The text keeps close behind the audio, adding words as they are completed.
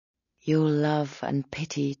Your love and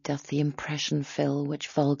pity doth the impression fill which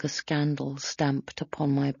vulgar scandal stamped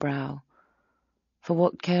upon my brow. For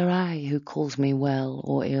what care I who calls me well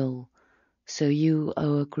or ill, so you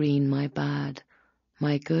o'ergreen my bad,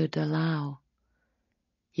 my good allow?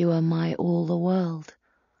 You are my all the world,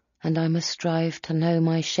 and I must strive to know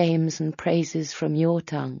my shames and praises from your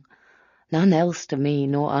tongue, none else to me,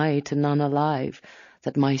 nor I to none alive,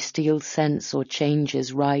 that my steeled sense or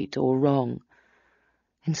changes right or wrong.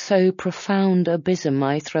 In so profound abysm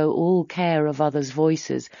I throw all care of others'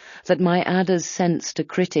 voices, that my adder's sense to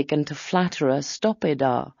critic and to flatterer stopped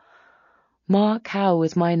are. Mark how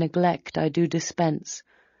with my neglect I do dispense.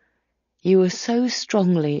 You are so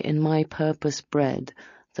strongly in my purpose bred,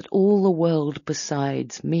 that all the world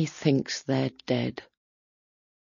besides methinks they're dead.